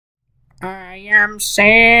I am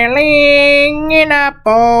sailing in a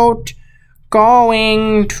boat,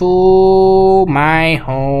 going to my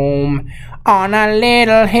home on a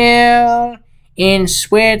little hill in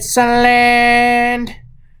Switzerland.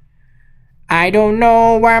 I don't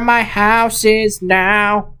know where my house is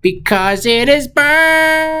now because it is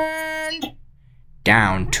burned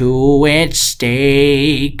down to its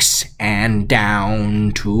stakes and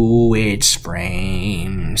down to its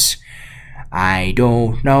frames. I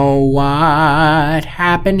don't know what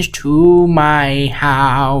happened to my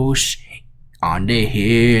house on the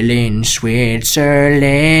hill in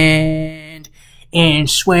Switzerland. In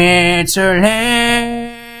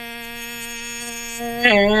Switzerland.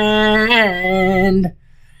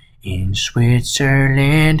 In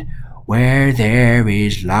Switzerland, where there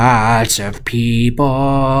is lots of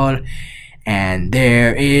people. And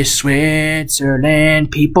there is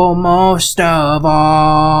Switzerland people most of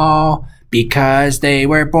all, because they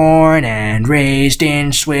were born and raised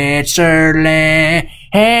in Switzerland.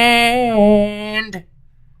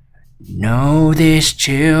 Know this,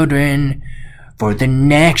 children, for the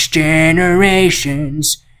next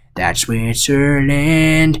generations, that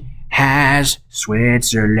Switzerland has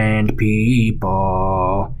Switzerland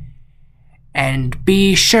people. And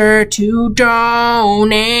be sure to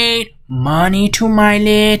donate money to my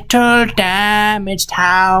little damaged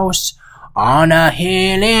house on a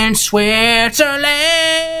hill in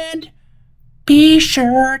Switzerland. Be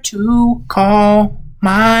sure to call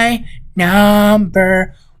my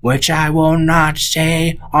number, which I will not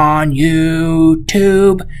say on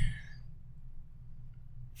YouTube.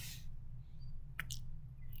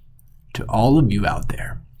 To all of you out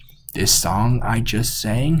there, this song I just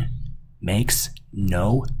sang makes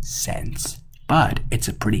no sense, but it's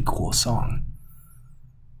a pretty cool song.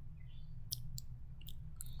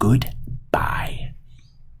 Goodbye.